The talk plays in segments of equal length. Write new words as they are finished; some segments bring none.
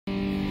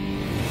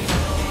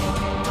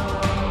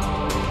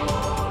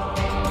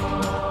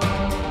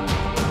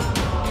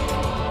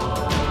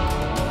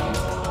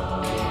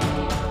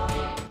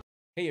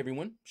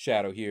everyone,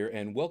 Shaedow here,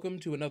 and welcome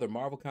to another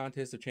Marvel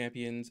Contest of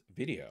Champions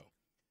video.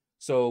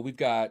 So we've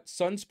got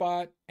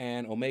Sunspot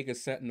and Omega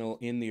Sentinel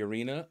in the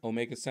arena.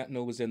 Omega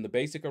Sentinel was in the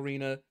basic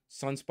arena,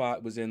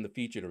 Sunspot was in the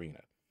featured arena.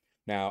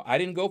 Now, I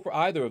didn't go for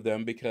either of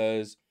them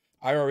because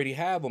I already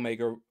have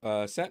Omega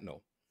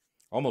Sentinel.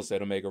 Almost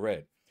said Omega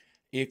Red.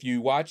 If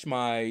you watch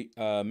my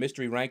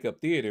mystery rank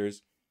up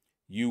theaters,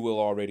 you will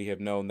already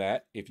have known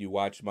that. If you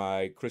watch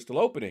my crystal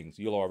openings,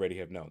 you'll already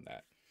have known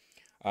that.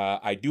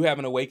 I do have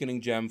an awakening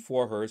gem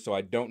for her, so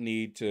I don't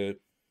need to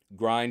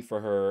grind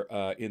for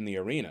her in the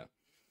arena.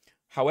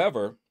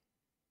 However,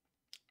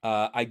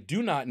 I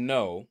do not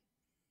know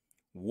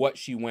what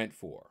she went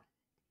for.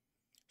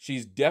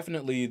 She's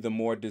definitely the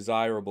more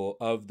desirable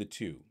of the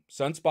two.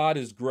 Sunspot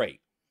is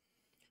great,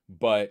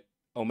 but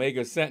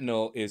Omega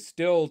Sentinel is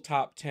still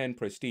top 10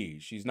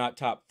 prestige. She's not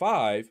top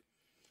 5,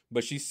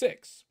 but she's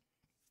 6.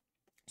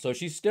 So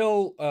she's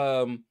still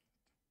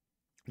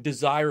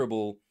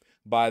desirable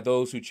by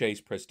those who chase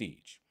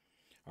prestige.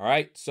 All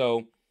right,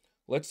 so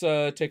let's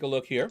take a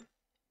look here.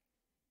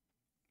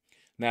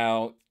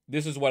 Now,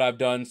 this is what I've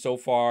done so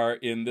far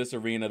in this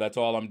arena. That's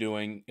all I'm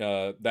doing.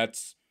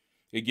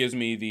 It gives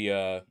me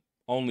the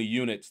only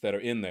units that are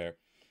in there,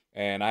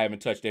 and I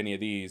haven't touched any of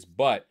these,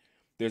 but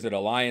there's an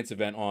alliance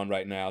event on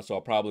right now, so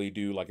I'll probably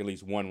do like at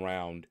least one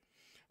round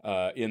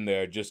in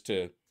there just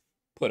to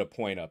put a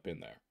point up in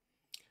there.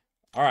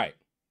 All right.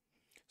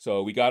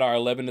 So we got our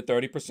 11 to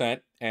 30%,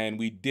 and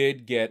we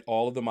did get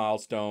all of the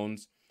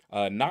milestones,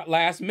 not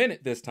last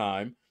minute this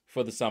time,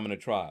 for the Summoner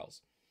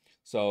Trials.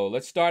 So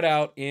let's start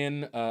out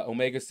in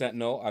Omega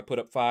Sentinel. I put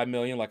up 5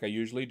 million like I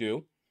usually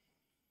do.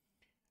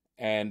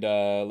 And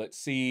let's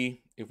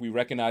see if we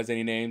recognize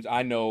any names.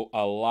 I know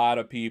a lot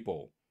of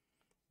people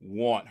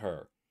want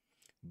her,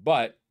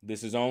 but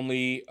this is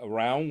only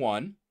round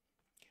 1.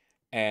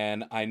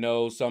 And I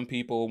know some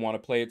people want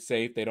to play it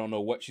safe. They don't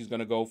know what she's going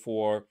to go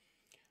for.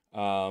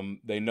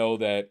 They know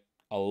that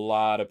a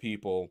lot of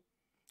people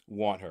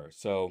want her,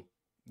 so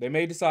they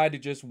may decide to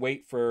just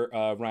wait for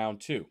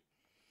round 2,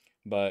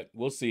 but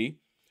we'll see.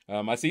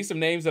 I see some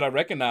names that I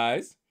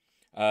recognize.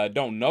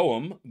 Don't know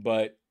them,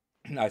 but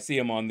I see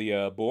them on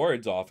the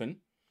boards often.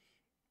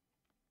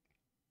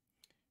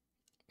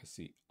 Let's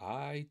see.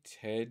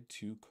 Ted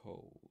Too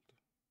Cold.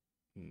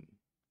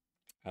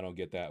 I don't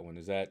get that one.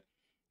 Is that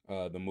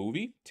the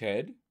movie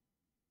Ted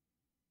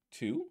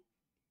 2?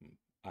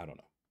 I don't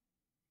know.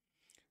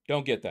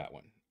 Don't get that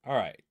one. All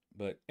right.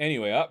 But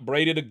anyway, up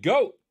Braided a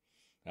Goat.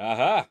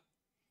 Aha.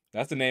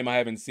 That's a name I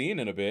haven't seen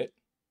in a bit.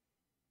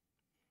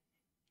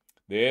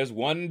 There's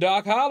one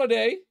Doc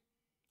Holliday.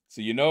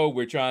 So you know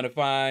we're trying to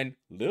find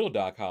little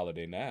Doc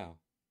Holliday now.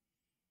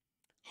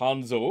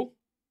 Hanzo.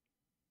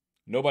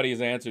 Nobody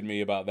has answered me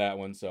about that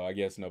one, so I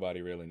guess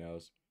nobody really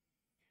knows.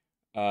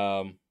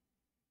 Mad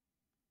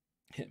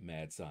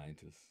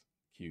Scientist.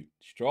 Cute.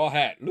 Straw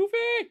Hat.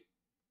 Luffy.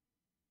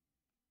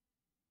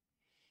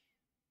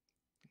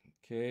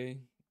 Okay.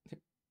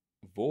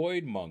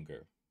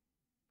 Voidmonger.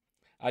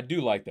 I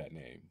do like that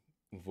name.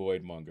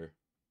 Voidmonger.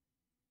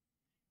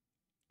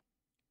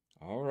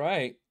 All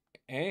right.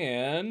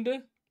 And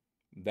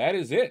that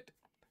is it.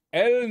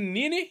 El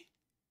Nini.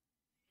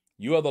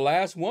 You are the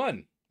last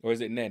one. Or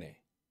is it Nene?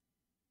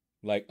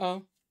 Like,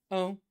 oh,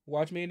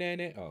 watch me,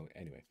 Nene. Oh,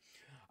 anyway.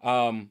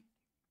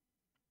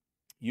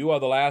 You are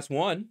the last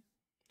one.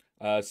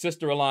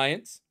 Sister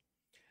Alliance.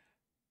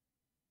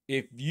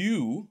 If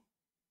you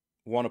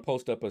want to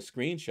post up a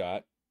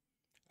screenshot,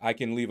 I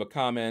can leave a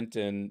comment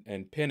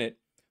and pin it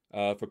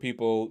for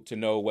people to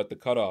know what the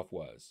cutoff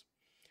was.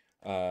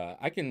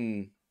 Let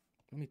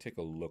me take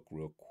a look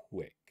real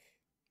quick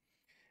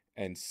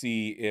and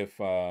see if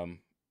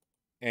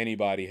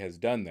anybody has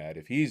done that,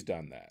 if he's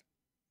done that.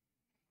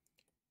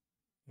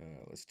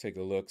 Let's take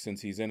a look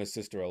since he's in a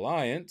Sister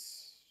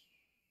Alliance.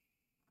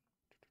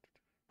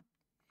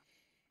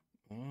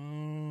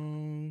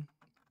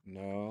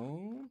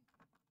 No.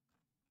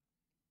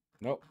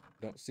 Nope.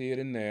 Don't see it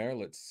in there.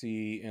 Let's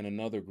see in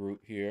another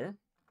group here.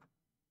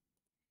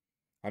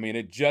 I mean,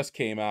 it just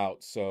came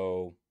out,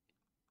 so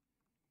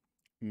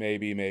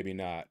maybe, maybe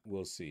not.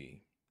 We'll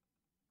see.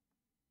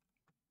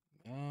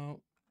 Oh.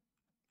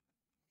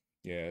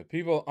 Yeah,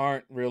 people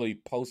aren't really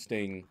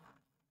posting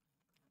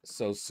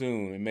so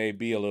soon. It may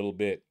be a little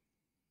bit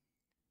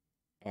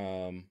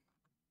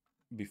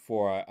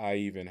before I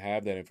even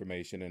have that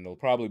information, and there'll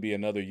probably be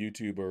another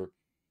YouTuber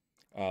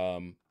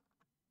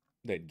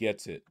that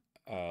gets it.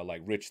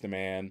 Like Rich the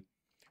Man,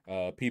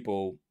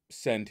 people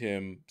send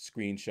him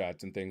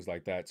screenshots and things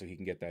like that so he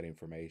can get that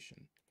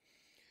information.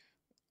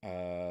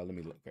 Let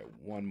me look at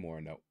one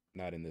more. No,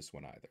 not in this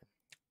one either.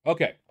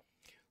 Okay,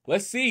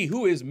 let's see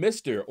who is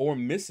Mr. or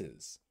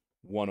Mrs.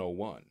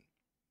 101.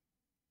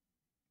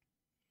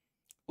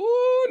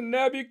 Ooh,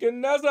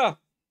 Nebuchadnezzar.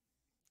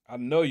 I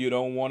know you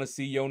don't want to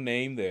see your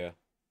name there.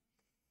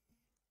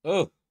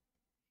 Oh,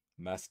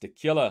 Master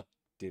Killer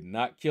did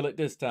not kill it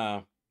this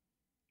time.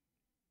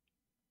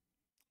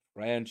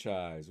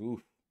 Franchise,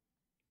 oof.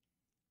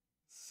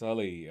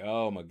 Sully,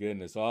 oh my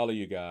goodness, all of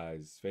you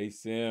guys,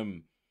 face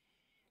him.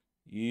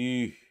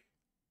 Eesh.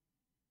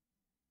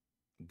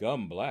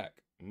 Gum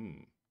black.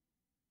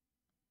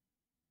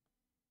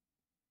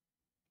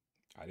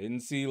 I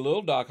didn't see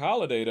Lil Doc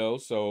Holiday, though,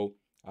 so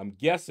I'm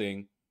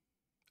guessing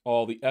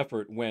all the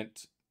effort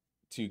went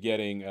to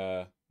getting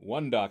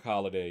one Doc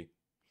Holiday.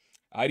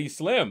 ID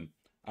Slim.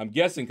 I'm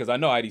guessing because I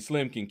know ID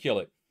Slim can kill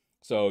it.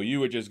 So you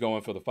were just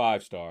going for the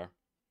 5-star.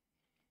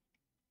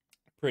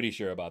 Pretty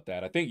sure about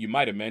that. I think you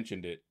might have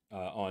mentioned it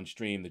on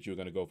stream that you were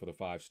going to go for the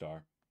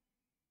 5-star.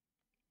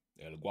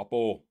 El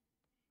Guapo.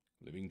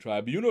 Living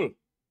Tribunal.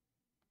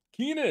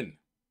 Keenan.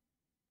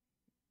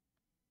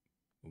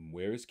 And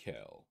where is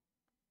Kel?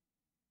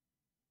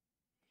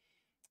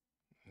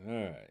 All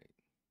right.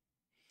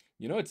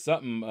 You know, it's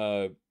something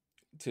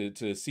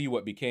to see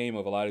what became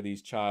of a lot of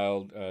these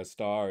child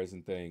stars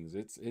and things.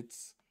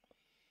 It's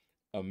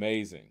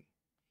amazing.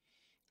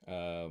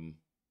 A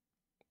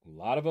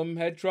lot of them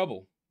had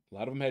trouble.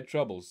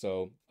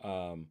 So,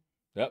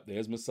 yep,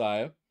 there's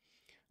Messiah.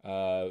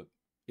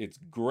 It's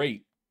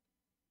great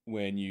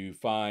when you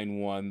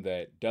find one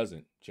that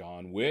doesn't.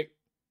 John Wick.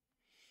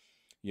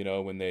 You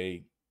know, when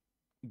they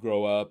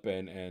grow up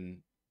and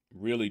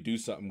really do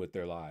something with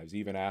their lives,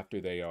 even after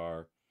they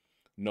are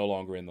no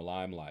longer in the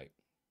limelight.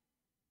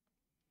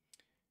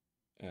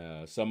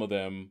 Some of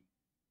them,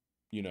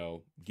 you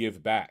know,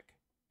 give back,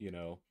 you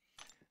know,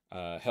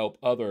 help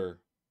other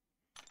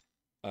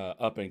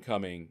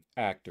up-and-coming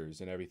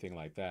actors and everything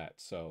like that.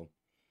 So,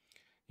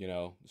 you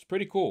know, it's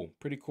pretty cool.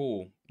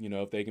 You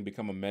know, if they can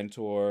become a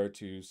mentor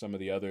to some of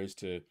the others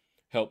to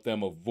help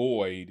them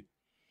avoid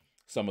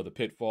some of the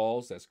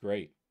pitfalls, that's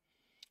great.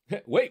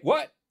 Wait,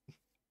 what?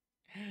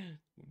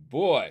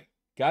 Boy,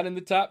 got in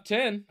the top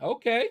 10.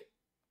 Okay.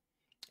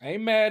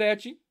 Ain't mad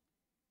at you.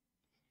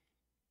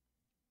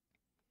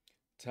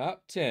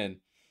 Top 10.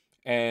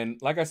 And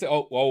like I said,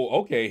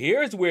 okay,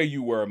 here's where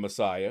you were,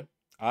 Messiah.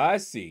 I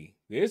see.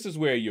 This is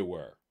where you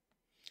were.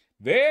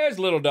 There's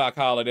Little Doc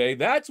Holiday.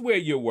 That's where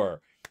you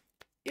were.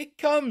 It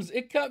comes.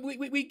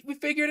 We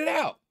figured it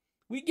out.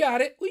 We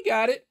got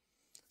it.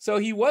 So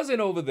he wasn't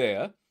over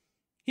there.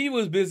 He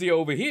was busy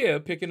over here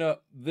picking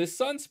up this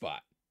Sunspot.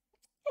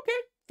 Okay,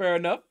 fair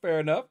enough.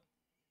 I'm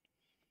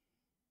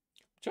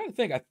trying to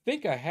think. I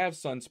think I have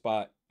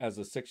Sunspot as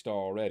a 6-star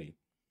already.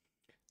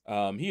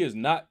 He is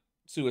not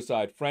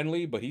suicide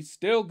friendly, but he's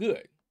still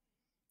good.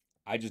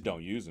 I just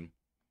don't use him.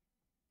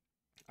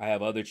 I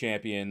have other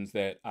champions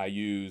that I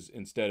use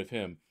instead of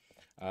him.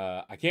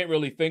 I can't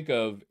really think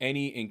of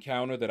any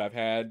encounter that I've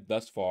had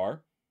thus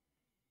far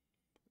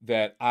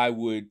that I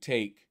would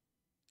take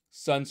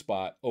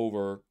Sunspot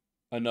over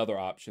another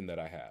option that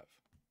I have.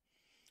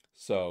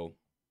 So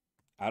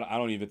I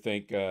don't even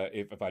think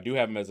if I do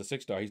have him as a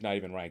 6-star, he's not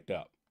even ranked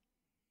up.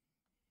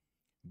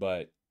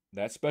 But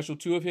that special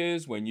 2 of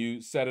his, when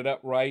you set it up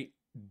right,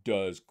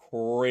 does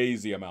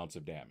crazy amounts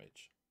of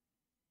damage.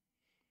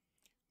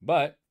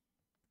 But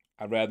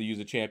I'd rather use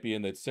a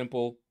champion that's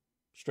simple,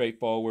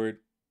 straightforward,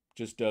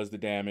 just does the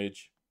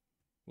damage.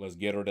 Let's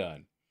get her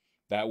done.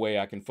 That way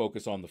I can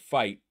focus on the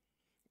fight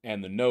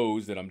and the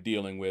nose that I'm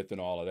dealing with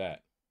and all of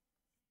that.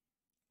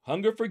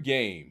 Hunger for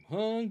game.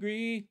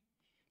 Hungry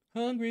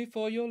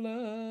for your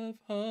love.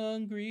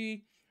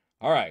 Hungry.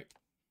 All right.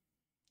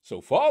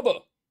 So, Father,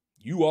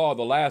 you are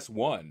the last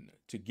one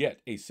to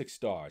get a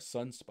 6-star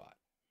Sunspot.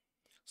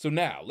 So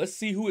now, let's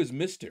see who is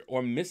Mr.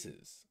 or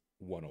Mrs.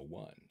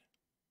 101.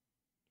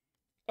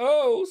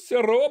 Oh,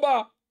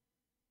 Seroba.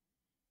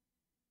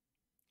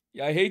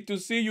 Yeah, I hate to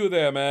see you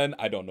there, man.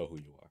 I don't know who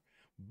you are.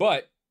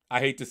 But I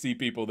hate to see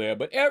people there.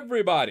 But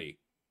everybody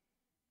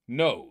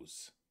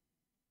knows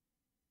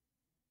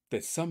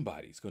that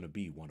somebody's going to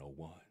be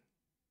 101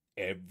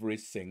 every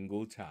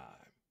single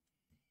time.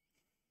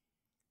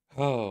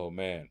 Oh,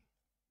 man.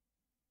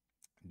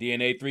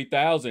 DNA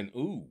 3000.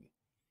 Ooh.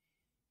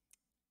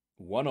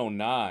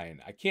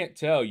 109. I can't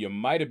tell. You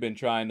might have been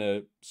trying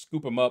to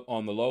scoop them up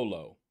on the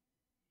low.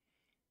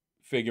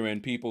 Figuring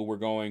people were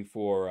going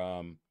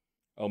for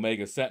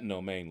Omega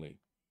Sentinel mainly.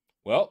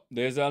 Well,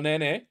 there's El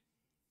Nene.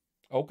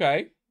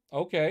 Okay.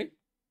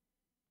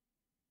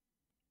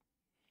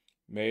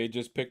 May have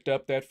just picked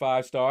up that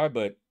 5-star,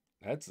 but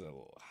that's a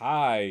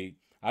high.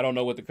 I don't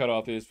know what the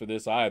cutoff is for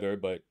this either,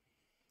 but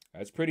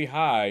that's pretty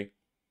high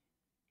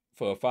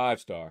for a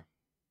 5-star.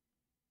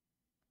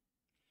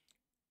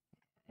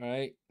 All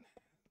right.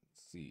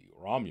 Let's see.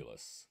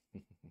 Romulus.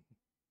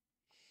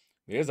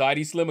 There's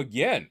ID Slim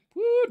again.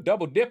 Woo,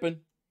 double dipping.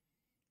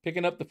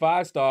 Picking up the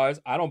 5 stars.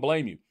 I don't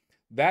blame you.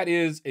 That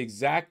is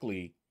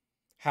exactly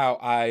how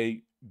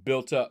I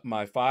built up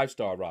my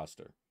 5-star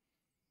roster.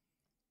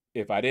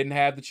 If I didn't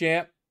have the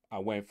champ, I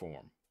went for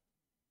him.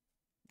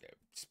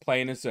 It's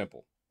plain and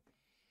simple.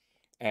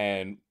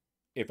 And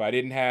if I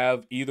didn't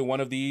have either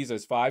one of these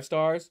as 5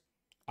 stars,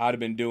 I'd have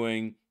been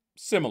doing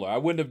similar. I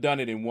wouldn't have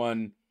done it in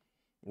one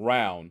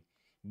round,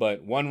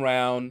 but one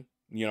round,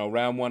 you know,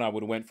 round 1, I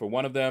would have went for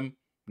one of them.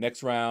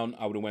 Next round,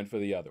 I would have went for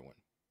the other one.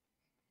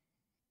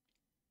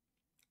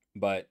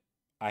 But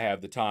I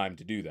have the time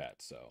to do that,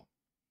 so.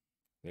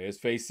 There's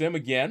Face Sim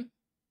again.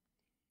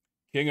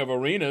 King of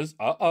Arenas.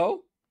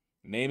 Uh-oh.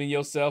 Naming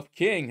yourself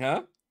king,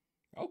 huh?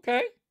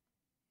 Okay.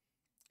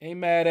 Ain't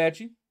mad at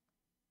you.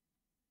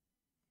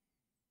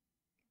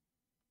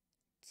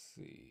 Let's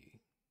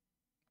see.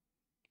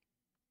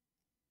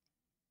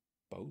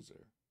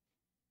 Bozer.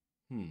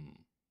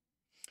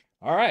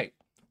 All right.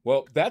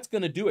 Well, that's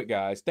going to do it,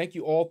 guys. Thank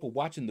you all for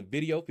watching the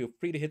video. Feel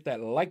free to hit that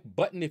like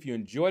button if you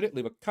enjoyed it.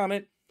 Leave a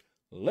comment.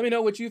 Let me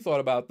know what you thought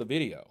about the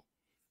video.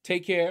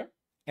 Take care,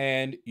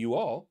 and you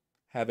all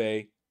have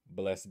a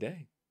blessed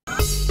day.